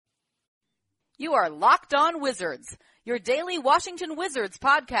You are Locked On Wizards, your daily Washington Wizards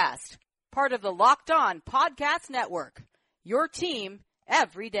podcast, part of the Locked On Podcast Network, your team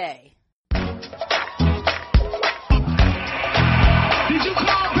every day. Did you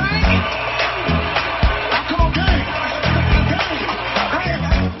call back? I called game.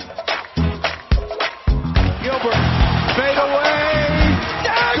 Gilbert, fade away.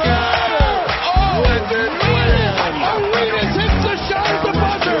 Dagger! Oh, Wizards win. Arenas hits the shot at the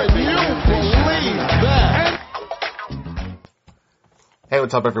buzzer. You believe that? Hey,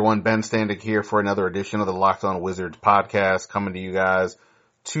 what's up, everyone? Ben Standig here for another edition of the Locked On Wizards podcast, coming to you guys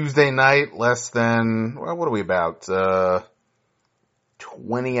Tuesday night, less than, well, what are we about,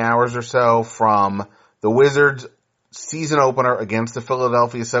 20 hours or so from the Wizards season opener against the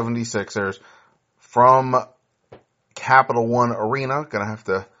Philadelphia 76ers from Capital One Arena. Gonna have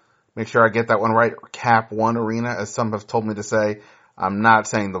to make sure I get that one right. Cap One Arena, as some have told me to say. I'm not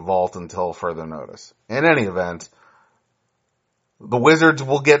saying the Vault until further notice. In any event, the Wizards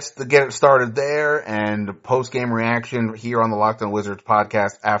will get it started there, and post-game reaction here on the Locked On Wizards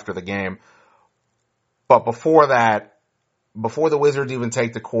podcast after the game. But before that, before the Wizards even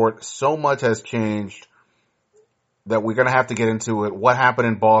take the court, so much has changed that we're going to have to get into it. What happened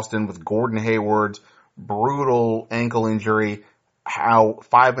in Boston with Gordon Hayward's brutal ankle injury, how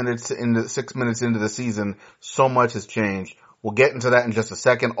 6 minutes into the season, so much has changed. We'll get into that in just a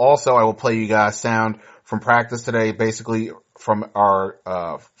second. Also, I will play you guys sound from practice today, basically from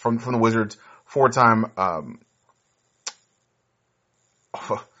our, from the Wizards four-time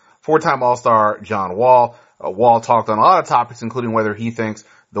All-Star John Wall. Wall talked on a lot of topics, including whether he thinks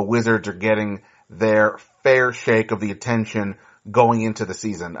the Wizards are getting their fair shake of the attention going into the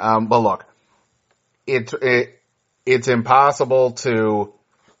season. But look, it's impossible to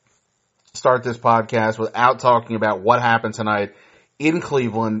start this podcast without talking about what happened tonight in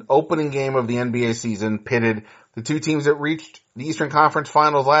Cleveland. Opening game of the NBA season pitted the two teams that reached the Eastern Conference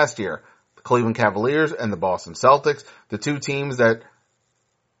Finals last year, the Cleveland Cavaliers and the Boston Celtics, the two teams that,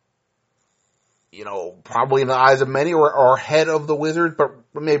 you know, probably in the eyes of many are ahead of the Wizards, but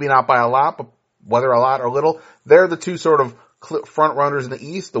maybe not by a lot, but whether a lot or little, they're the two sort of front runners in the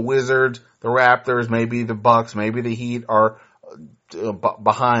East. The Wizards, the Raptors, maybe the Bucks, maybe the Heat are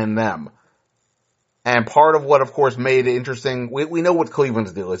behind them. And part of what, of course, made it interesting, we know what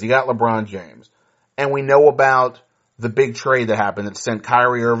Cleveland's deal is. You got LeBron James. And we know about the big trade that happened that sent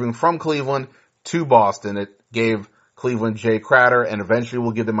Kyrie Irving from Cleveland to Boston. It gave Cleveland Jay Crowder, and eventually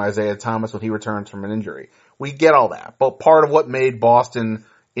will give them Isaiah Thomas when he returns from an injury. We get all that. But part of what made Boston,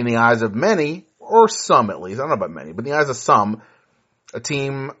 in the eyes of many, or some at least, I don't know about many, but in the eyes of some, a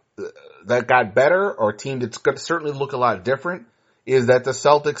team that got better, or a team that's going to certainly look a lot different, is that the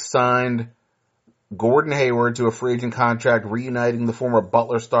Celtics signed Gordon Hayward to a free agent contract, reuniting the former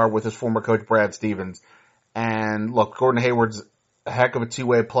Butler star with his former coach Brad Stevens. And look, Gordon Hayward's a heck of a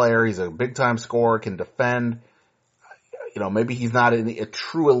two-way player. He's a big-time scorer, can defend. You know, maybe he's not a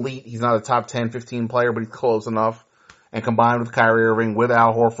true elite. He's not a top 10, 15 player, but he's close enough. And combined with Kyrie Irving, with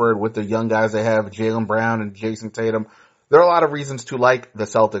Al Horford, with the young guys they have, Jaylen Brown and Jason Tatum, there are a lot of reasons to like the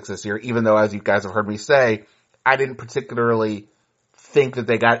Celtics this year, even though, as you guys have heard me say, I didn't particularly think that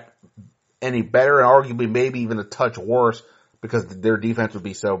they got any better, and arguably maybe even a touch worse, because their defense would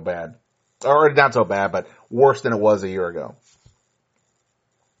be so bad. Or not so bad, but worse than it was a year ago.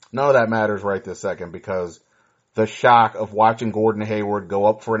 None of that matters right this second, because the shock of watching Gordon Hayward go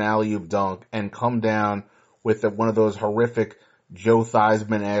up for an alley-oop dunk and come down with one of those horrific Joe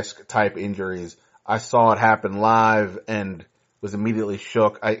Theismann-esque type injuries. I saw it happen live and was immediately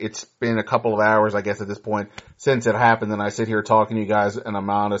shook. It's been a couple of hours, I guess, at this point since it happened, and I sit here talking to you guys, and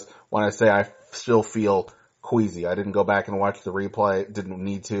I'm honest when I say I still feel queasy. I didn't go back and watch the replay. Didn't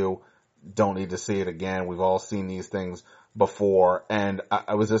need to. Don't need to see it again. We've all seen these things before, and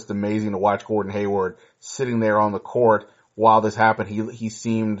it was just amazing to watch Gordon Hayward sitting there on the court while this happened. He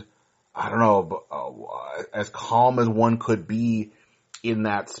seemed, I don't know, as calm as one could be in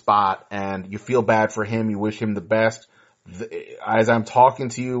that spot, and you feel bad for him. You wish him the best. As I'm talking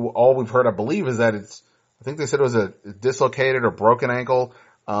to you, all we've heard, I believe, is that I think they said it was a dislocated or broken ankle.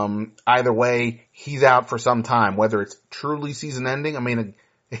 Either way, he's out for some time, whether it's truly season ending. I mean,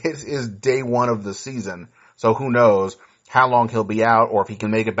 it is day one of the season, so who knows how long he'll be out, or if he can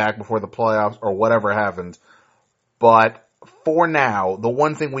make it back before the playoffs, or whatever happens. But for now, the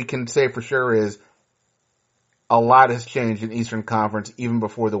one thing we can say for sure is a lot has changed in Eastern Conference even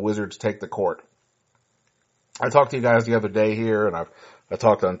before the Wizards take the court. I talked to you guys the other day here, and I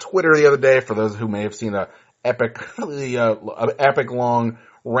talked on Twitter the other day, for those who may have seen a epic long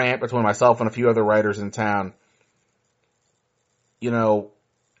rant between myself and a few other writers in town. You know,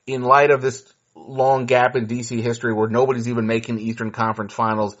 in light of this long gap in DC history where nobody's even making the Eastern Conference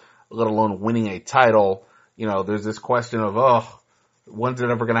Finals, let alone winning a title. There's this question of, when's it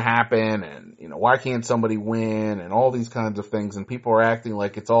ever going to happen? And, why can't somebody win? And all these kinds of things. And people are acting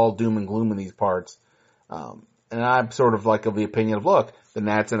like it's all doom and gloom in these parts. And I'm sort of of the opinion of, look, the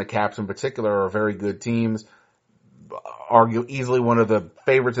Nats and the Caps in particular are very good teams, argue easily one of the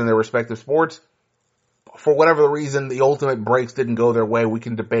favorites in their respective sports. For whatever the reason, the ultimate breaks didn't go their way. We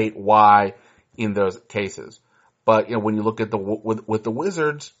can debate why in those cases. But, when you look at with the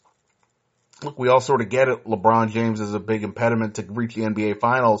Wizards, look, we all sort of get it. LeBron James is a big impediment to reach the NBA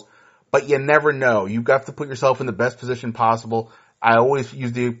Finals, but you never know. You've got to put yourself in the best position possible. I always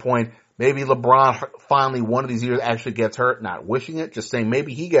use the point, maybe LeBron finally one of these years actually gets hurt, not wishing it, just saying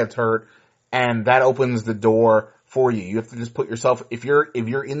maybe he gets hurt, and that opens the door for you. You have to just put yourself, if you're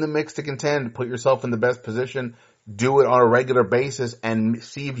in the mix to contend, put yourself in the best position, do it on a regular basis, and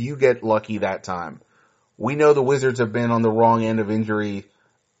see if you get lucky that time. We know the Wizards have been on the wrong end of injuries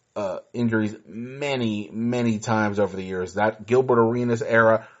many, many times over the years. That Gilbert Arenas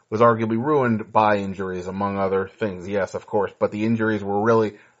era was arguably ruined by injuries, among other things. Yes, of course, but the injuries were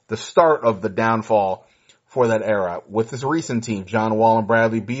really the start of the downfall for that era. With this recent team, John Wall and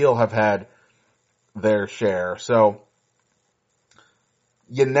Bradley Beal have had their share. So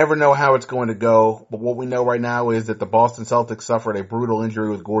you never know how it's going to go, but what we know right now is that the Boston Celtics suffered a brutal injury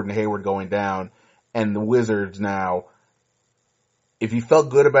with Gordon Hayward going down, and the Wizards now, if you felt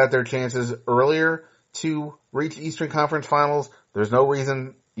good about their chances earlier to reach the Eastern Conference Finals, there's no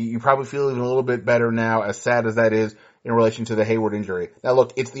reason. You probably feel even a little bit better now, as sad as that is, in relation to the Hayward injury. Now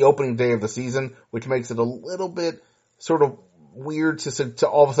look, it's the opening day of the season, which makes it a little bit sort of weird to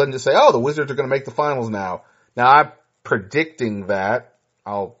all of a sudden just say, the Wizards are going to make the finals now. Now I'm predicting that.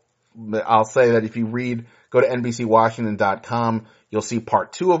 I'll say that if you go to NBCWashington.com, you'll see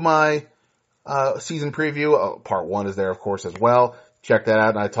part 2 of my season preview. Part 1 is there, of course, as well. Check that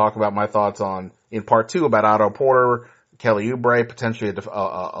out, and I talk about my thoughts in part 2 about Otto Porter, Kelly Oubre, potentially a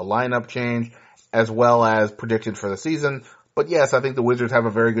lineup change, as well as predictions for the season. But yes, I think the Wizards have a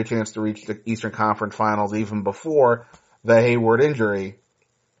very good chance to reach the Eastern Conference Finals even before the Hayward injury.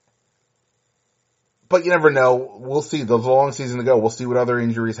 But you never know. We'll see. There's a long season to go. We'll see what other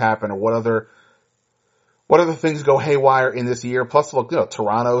injuries happen or what other things go haywire in this year. Plus, look,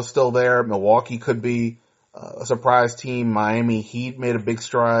 Toronto is still there. Milwaukee could be a surprise team. Miami Heat made a big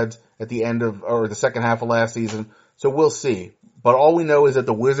strides at the end or the second half of last season. So we'll see. But all we know is that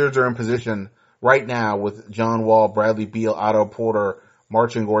the Wizards are in position right now with John Wall, Bradley Beal, Otto Porter,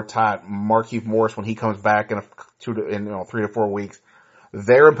 Marcin Gortat, Markieff Morris when he comes back in 3 to 4 weeks.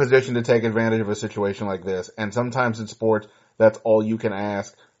 They're in position to take advantage of a situation like this. And sometimes in sports, that's all you can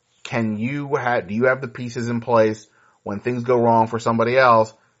ask. Do you have the pieces in place when things go wrong for somebody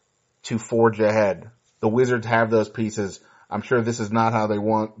else to forge ahead? The Wizards have those pieces. I'm sure this is not how they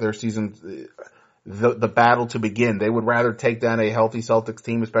want their season, the battle to begin. They would rather take down a healthy Celtics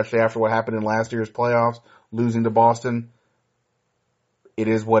team, especially after what happened in last year's playoffs, losing to Boston. It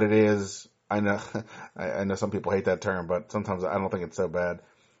is what it is. I know some people hate that term, but sometimes I don't think it's so bad.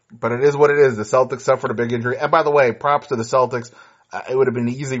 But it is what it is. The Celtics suffered a big injury. And by the way, props to the Celtics. It would have been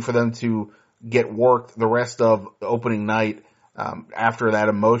easy for them to get worked the rest of the opening night after that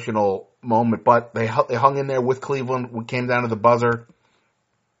emotional moment. But they hung in there with Cleveland. We came down to the buzzer.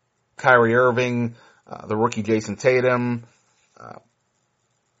 Kyrie Irving, the rookie Jason Tatum,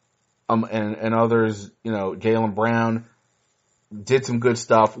 and others, Jaylen Brown, did some good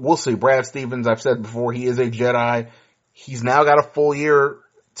stuff. We'll see. Brad Stevens, I've said before, he is a Jedi. He's now got a full year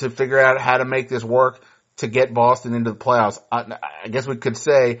to figure out how to make this work to get Boston into the playoffs. I guess we could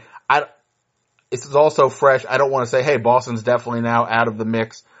say, this is also fresh. I don't want to say, hey, Boston's definitely now out of the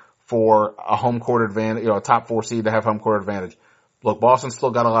mix for a home court advantage, a top 4 seed to have home court advantage. Look, Boston's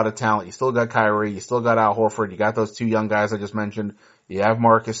still got a lot of talent. You still got Kyrie. You still got Al Horford. You got those 2 young guys I just mentioned. You have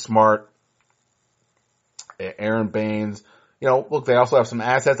Marcus Smart, Aaron Baines. Look, they also have some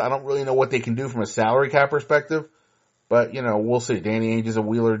assets. I don't really know what they can do from a salary cap perspective, but, we'll see. Danny Ainge is a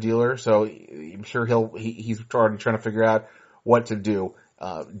wheeler dealer, so I'm sure he's already trying to figure out what to do.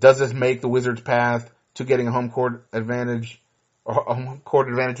 Does this make the Wizards' path to getting a home court advantage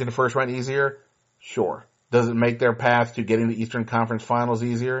in the first round easier? Sure. Does it make their path to getting the Eastern Conference Finals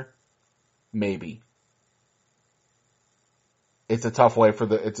easier? Maybe. It's a tough start for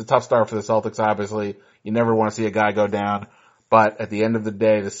the Celtics, obviously. You never want to see a guy go down. But at the end of the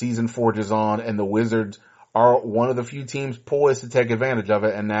day, the season forges on, and the Wizards are one of the few teams poised to take advantage of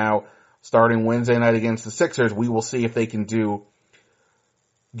it. And now, starting Wednesday night against the Sixers, we will see if they can do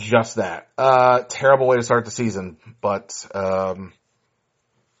just that. Terrible way to start the season, but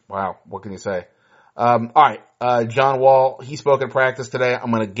Wow, what can you say? All right, John Wall, he spoke in practice today. I'm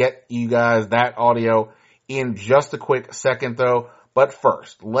going to get you guys that audio in just a quick second, though. But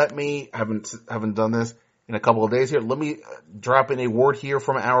first, let me, haven't done this in a couple of days here, let me drop in a word here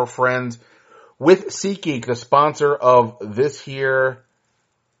from our friends with SeatGeek, the sponsor of this here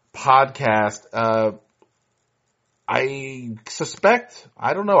podcast. I suspect,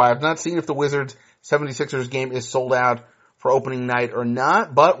 I don't know, I have not seen if the Wizards 76ers game is sold out for opening night or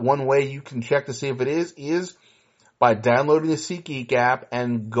not, but one way you can check to see if it is by downloading the SeatGeek app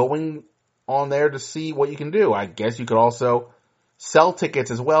and going on there to see what you can do. I guess you could also sell tickets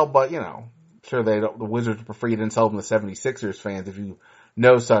as well, but sure the Wizards would prefer you didn't sell them to 76ers fans if you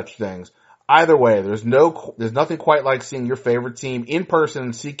know such things. Either way, there's nothing quite like seeing your favorite team in person,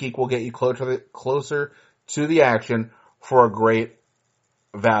 and SeatGeek will get you closer to the action for a great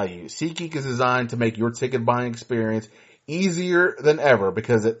value. SeatGeek is designed to make your ticket buying experience easier than ever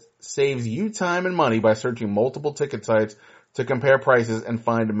because it saves you time and money by searching multiple ticket sites to compare prices and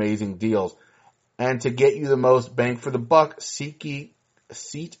find amazing deals. And to get you the most bang for the buck, SeatGeek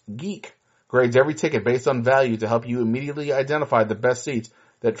grades every ticket based on value to help you immediately identify the best seats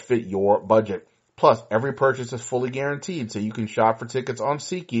that fit your budget. Plus, every purchase is fully guaranteed, so you can shop for tickets on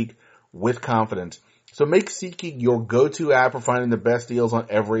SeatGeek with confidence. So make SeatGeek your go-to app for finding the best deals on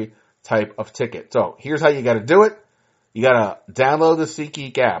every type of ticket. So here's how you got to do it. You got to download the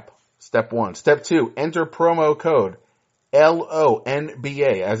SeatGeek app. Step 1. Step 2, enter promo code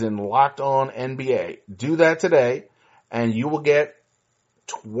LONBA, as in Locked On NBA. Do that today, and you will get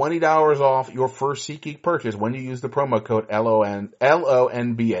 $20 off your first SeatGeek purchase when you use the promo code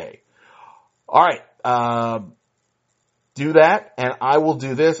LONBA. All right, do that, and I will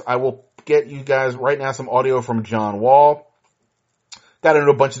do this. I will get you guys right now some audio from John Wall. Got into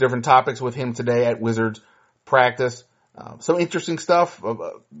a bunch of different topics with him today at Wizards practice. Some interesting stuff.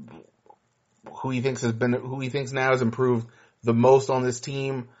 Who he thinks now has improved the most on this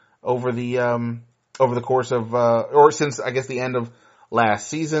team over the course of or since I guess the end of last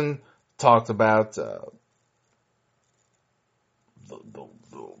season. Talked about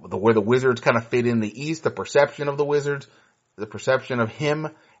where the Wizards kind of fit in the East, the perception of the Wizards, the perception of him,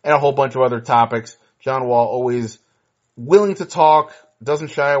 and a whole bunch of other topics. John Wall always willing to talk, doesn't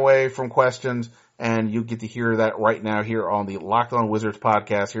shy away from questions, and you get to hear that right now here on the Locked On Wizards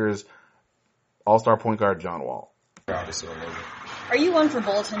podcast. Here is All-Star point guard John Wall. Are you one for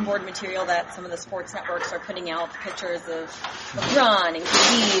bulletin board material that some of the sports networks are putting out pictures of LeBron and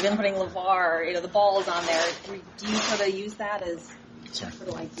KD and putting LeVar, the balls on there? Do you sort of use that as sort of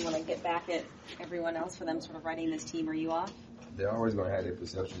like you want to get back at everyone else for them sort of writing this team or you off? They're always going to have their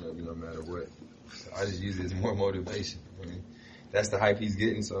perception of you no matter what. So I just use it as more motivation. I mean, that's the hype he's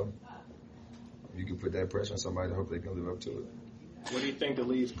getting, so if you can put that pressure on somebody, I hope they can live up to it. What do you think the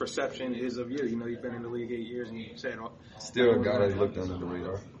league's perception is of you? You've been in the league 8 years, and you said still a guy that's looked under the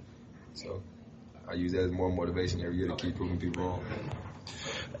radar. So I use that as more motivation every year to keep proving people wrong.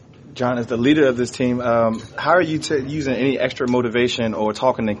 John, as the leader of this team, how are you using any extra motivation or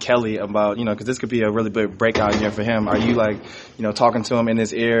talking to Kelly about, because this could be a really big breakout year for him. Are you talking to him in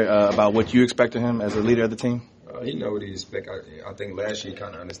his ear about what you expect of him as a leader of the team? He know what he expects. I think last year he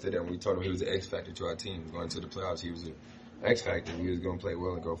kind of understood that when we told him he was an X factor to our team. Going to the playoffs, he was an X factor. He was going to play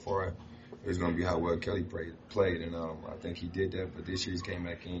well and go far. It was going to be how well Kelly played, and I think he did that. But this year he came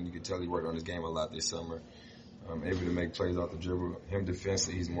back in. You could tell he worked on his game a lot this summer. Able to make plays off the dribble. Him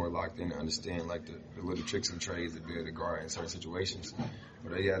defensively, he's more locked in to understand the little tricks and trades that be able to guard in certain situations.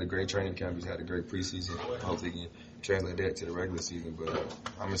 But he had a great training camp. He's had a great preseason. Hopefully he can translate that to the regular season. But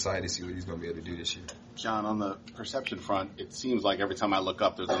I'm excited to see what he's going to be able to do this year. John, on the perception front, it seems like every time I look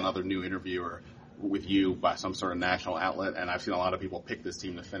up, there's another new interviewer with you by some sort of national outlet, and I've seen a lot of people pick this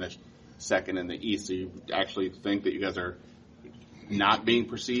team to finish second in the East. Do you actually think that you guys are not being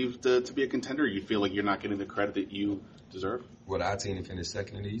perceived to be a contender? You feel like you're not getting the credit that you deserve? What, our team to finish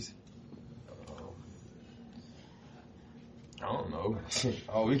second in the East? I don't know.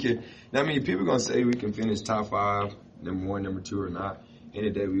 People are going to say we can finish top 5, number 1, number 2 or not. Any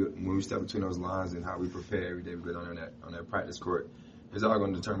day when we step between those lines and how we prepare every day we go down on that practice court, it's all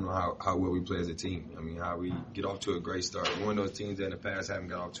going to determine how well we play as a team. I mean, how we get off to a great start. One of those teams that in the past haven't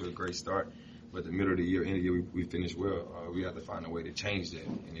got off to a great start, but the middle of the year, end of the year, we finished well. We have to find a way to change that.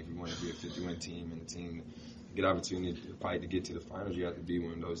 And if we want to be a 50-win team and a team get opportunity to fight to get to the finals, you have to be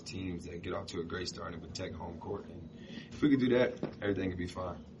one of those teams that get off to a great start and protect home court. And if we could do that, everything could be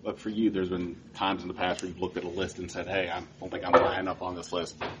fine. But for you, there's been times in the past where you've looked at a list and said, hey, I don't think I'm going to end up on this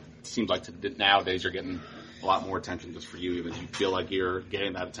list. It seems like nowadays you're getting a lot more attention just for you. Even do you feel like you're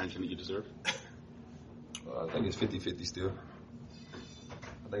getting that attention that you deserve? I think it's 50-50 still.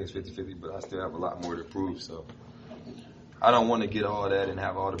 I think it's 50-50, but I still have a lot more to prove. So I don't want to get all that and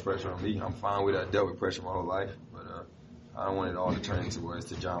have all the pressure on me. I'm fine with it. I dealt with pressure my whole life, but I don't want it all to turn into where it's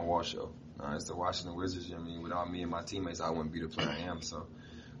the John Wall show. It's the Washington Wizards. I mean, without me and my teammates, I wouldn't be the player I am. So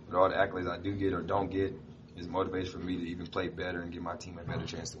with all the accolades I do get or don't get, it's motivation for me to even play better and give my team a better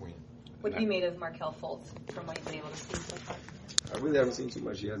chance to win. What have you made of Markelle Fultz from what you've been able to see so far? I really haven't seen too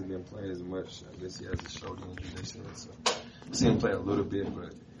much. He hasn't been playing as much. I guess he has a shoulder injury, they said. So I've seen him play a little bit,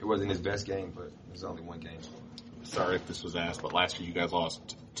 but it wasn't his best game, but it was only one game. Sorry if this was asked, but last year you guys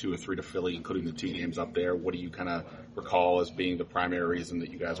lost 2 or 3 to Philly, including the 2 games up there. What do you kind of recall as being the primary reason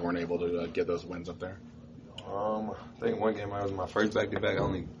that you guys weren't able to get those wins up there? I think one game I was my first back-to-back. I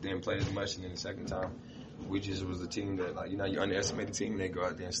only didn't play as much, and then the second time, we just was a team that, like, you underestimate the team, and they go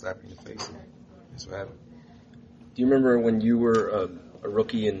out there and slap you in the face, and that's what happened. Do you remember when you were a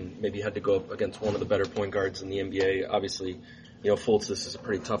rookie and maybe had to go up against one of the better point guards in the NBA? Obviously, Fultz, this is a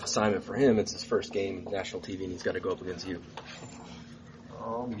pretty tough assignment for him. It's his first game, national TV, and he's got to go up against you.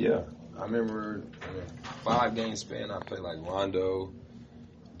 Yeah. I remember in a 5-game span, I played like Rondo,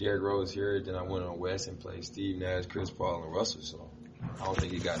 Derrick Rose here. Then I went on West and played Steve Nash, Chris Paul, and Russell. So I don't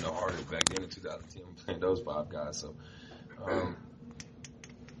think it got no harder back then in 2010 playing those 5 guys. So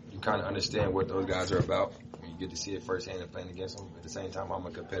you kind of understand what those guys are about. You get to see it firsthand and playing against them. At the same time, I'm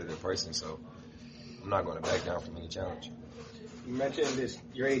a competitive person, so I'm not going to back down from any challenge. You mentioned this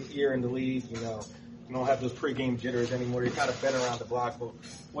your 8th year in the league. You don't have those pregame jitters anymore. You've kind of been around the block. But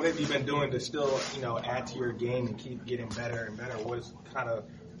what have you been doing to still, add to your game and keep getting better and better? What is kind of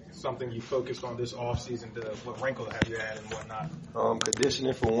something you focused on this offseason? What wrinkle have you had and whatnot?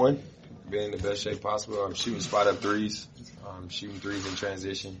 Conditioning for one, being in the best shape possible. I'm shooting spot-up threes, shooting threes in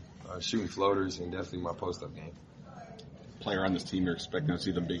transition, shooting floaters, and definitely my post-up game. Player on this team you're expecting to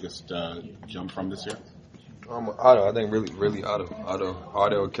see the biggest jump from this year? Otto. I think really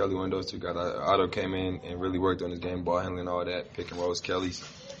Otto, Kelly, one of those 2 guys. Otto came in and really worked on his game, ball handling, all that, pick and rolls. Kelly's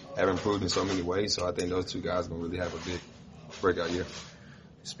have improved in so many ways, so I think those 2 guys will really have a big breakout year.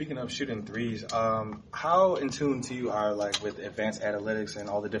 Speaking of shooting threes, how in tune to you are with advanced analytics and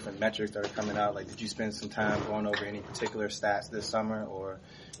all the different metrics that are coming out? Did you spend some time going over any particular stats this summer, or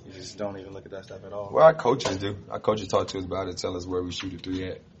you just don't even look at that stuff at all? Well, our coaches do. Our coaches talk to us about it, tell us where we shoot a 3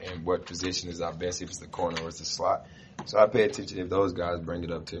 at and what position is our best, if it's the corner or it's the slot. So I pay attention if those guys bring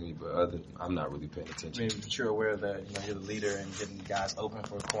it up to me, but I'm not really paying attention. Maybe you're aware that you're the leader and getting guys open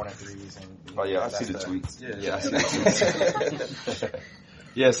for corner threes. And I see the tweets. Yeah, I see the tweets.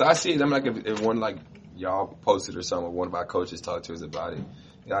 Yes, I see it. I'm like, if one y'all posted or something, or one of our coaches talked to us about it,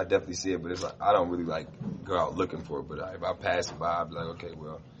 I definitely see it. But it's I don't really go out looking for it. But if I pass it by, I'll be like, okay,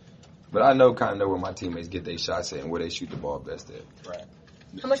 well. But I kind of know where my teammates get their shots at and where they shoot the ball best at. Right.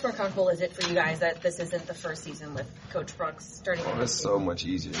 How much more comfortable is it for you guys that this isn't the first season with Coach Brooks starting? It's so much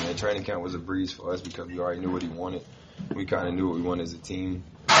easier, man. Training camp was a breeze for us because we already knew what he wanted. We kind of knew what we wanted as a team.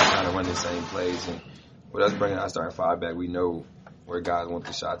 We kind of run the same plays. And with us bringing our starting 5 back, we know where guys want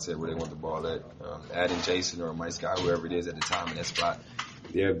the shots at, where they want the ball at. Adding Jason or Mike Scott, whoever it is at the time in that spot,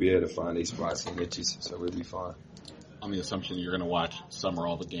 they'll be able to find their spots and niches, so we'll be fine. On the assumption you're going to watch some or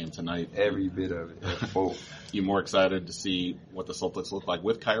all the game tonight. Every bit of it. Both. You more excited to see what the Celtics look like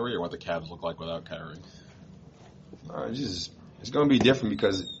with Kyrie or what the Cavs look like without Kyrie? It's going to be different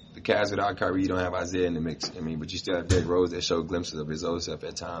because the Cavs without Kyrie, you don't have Isaiah in the mix. But you still have Derrick Rose that showed glimpses of his old self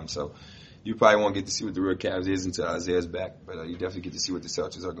at times. So you probably won't get to see what the real Cavs is until Isaiah's back, but you definitely get to see what the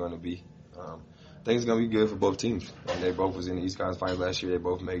Celtics are going to be. I think it's going to be good for both teams. They both was in the East Conference Finals last year. They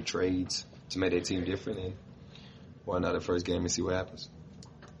both made trades to make their team different, and why not the first game and see what happens.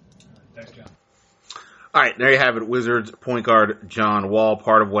 Thanks, John. All right, there you have it. Wizards point guard John Wall,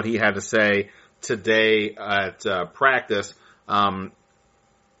 part of what he had to say today at practice. I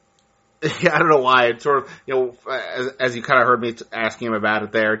don't know why. It's sort of, as you kind of heard me asking him about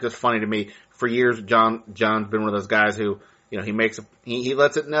it there, just funny to me. For years, John's been one of those guys who, he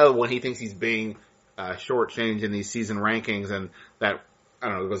lets it know when he thinks he's being shortchanged in these season rankings, and that, I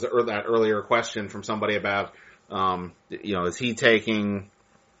don't know, it was that earlier question from somebody about, is he taking,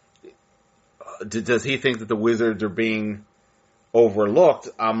 does he think that the Wizards are being overlooked?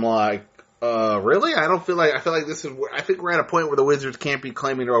 I'm like, really? I feel like I think we're at a point where the Wizards can't be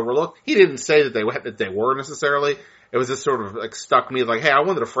claiming they're overlooked. He didn't say that they were necessarily. It was just sort of stuck me hey, I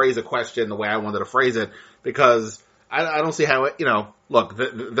wanted to phrase a question the way I wanted to phrase it, because I don't see how look,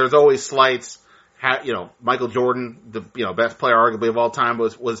 there's always slights. Michael Jordan, the best player arguably of all time,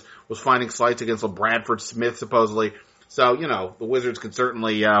 was finding slights against Bradford Smith supposedly. So the Wizards can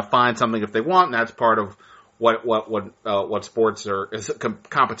certainly find something if they want, and that's part of what sports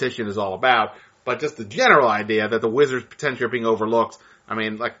competition is all about. But just the general idea that the Wizards potentially are being overlooked, I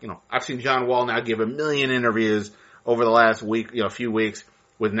mean, I've seen John Wall now give 1 million interviews over the last week, few weeks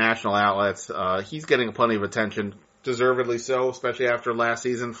with national outlets. He's getting plenty of attention, deservedly so, especially after last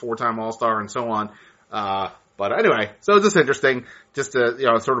season, 4-time All-Star and so on. But anyway, so it's just interesting, just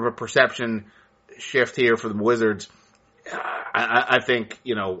sort of a perception shift here for the Wizards. I think,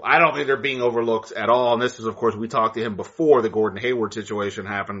 I don't think they're being overlooked at all. And this is, of course, we talked to him before the Gordon Hayward situation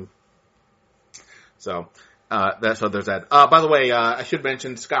happened. So there's that. By the way, I should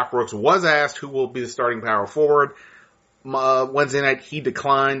mention Scott Brooks was asked who will be the starting power forward. Wednesday night, he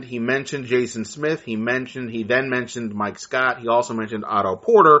declined. He mentioned Jason Smith. He then mentioned Mike Scott. He also mentioned Otto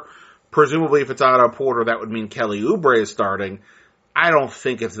Porter. Presumably, if it's Otto Porter, that would mean Kelly Oubre is starting. I don't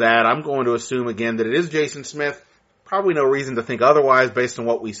think it's that. I'm going to assume again that it is Jason Smith. Probably no reason to think otherwise based on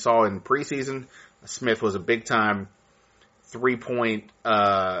what we saw in preseason. Smith was a big-time 3-point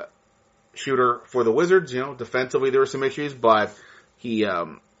shooter for the Wizards. Defensively there were some issues, but he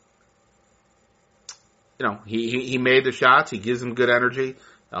made the shots. He gives them good energy.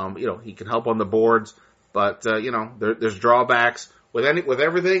 He can help on the boards, but there's drawbacks with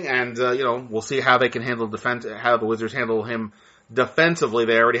everything, and we'll see how they can handle how the Wizards handle him defensively.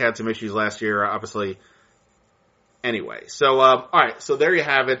 They already had some issues last year, obviously. Anyway, so all right, so there you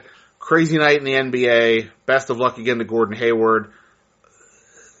have it. Crazy night in the NBA. Best of luck again to Gordon Hayward.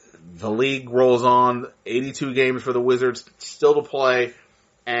 The league rolls on. 82 games for the Wizards still to play.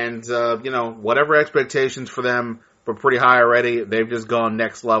 And, whatever expectations for them were pretty high already, they've just gone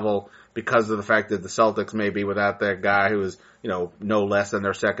next level because of the fact that the Celtics may be without that guy who is, no less than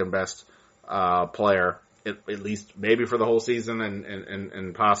their second best player, at least maybe for the whole season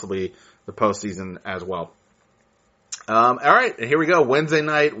and possibly the postseason as well. All right, and here we go. Wednesday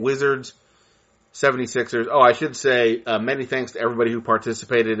night, Wizards, 76ers. Oh, I should say many thanks to everybody who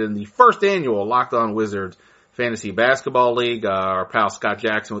participated in the first annual Locked On Wizards Fantasy Basketball League. Our pal Scott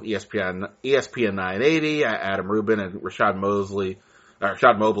Jackson with ESPN 980, Adam Rubin, and Rashad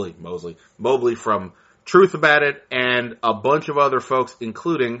Mobley from Truth About It, and a bunch of other folks,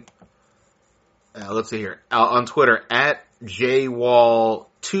 including, let's see here, on Twitter, at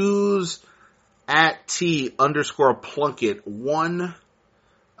JWall2s, at T_Plunkett1.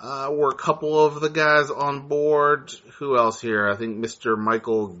 Were a couple of the guys on board. Who else here? I think Mr.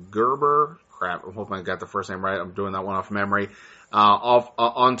 Michael Gerber. Crap, I'm hoping I got the first name right. I'm doing that one off memory.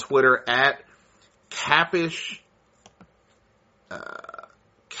 On Twitter, at Capish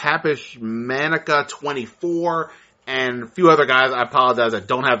Manica24, and a few other guys. I apologize, I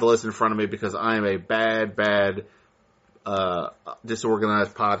don't have the list in front of me because I am a bad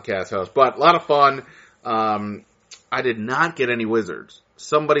disorganized podcast host. But a lot of fun. I did not get any Wizards.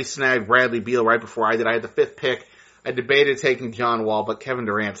 Somebody snagged Bradley Beal right before I did. I had the 5th pick. I debated taking John Wall, but Kevin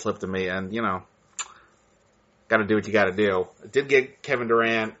Durant slipped to me, and, gotta do what you gotta do. I did get Kevin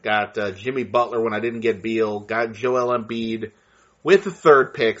Durant, got Jimmy Butler when I didn't get Beal, got Joel Embiid with the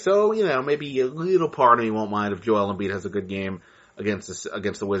 3rd pick, so, maybe a little part of me won't mind if Joel Embiid has a good game against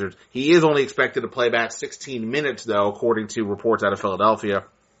the Wizards. He is only expected to play about 16 minutes, though, according to reports out of Philadelphia,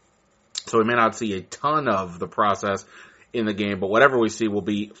 so we may not see a ton of the process in the game, but whatever we see will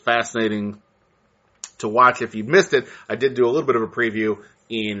be fascinating to watch. If you missed it, I did do a little bit of a preview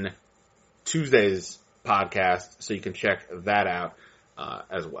in Tuesday's podcast, so you can check that out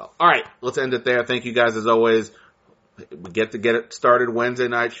as well. All right, let's end it there. Thank you guys as always. We get it started Wednesday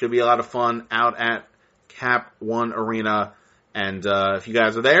night. Should be a lot of fun out at Cap One Arena. And if you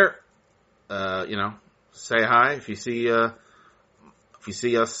guys are there, say hi. If you see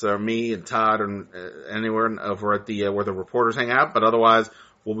us or me and Todd or anywhere over at the where the reporters hang out. But otherwise,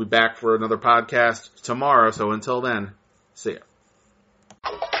 we'll be back for another podcast tomorrow. So until then, see ya.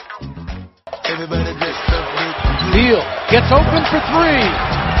 Beal gets open for 3.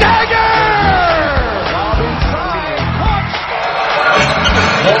 Dagger!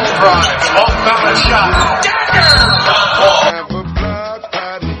 Wall drive, off balance shot. Dagger!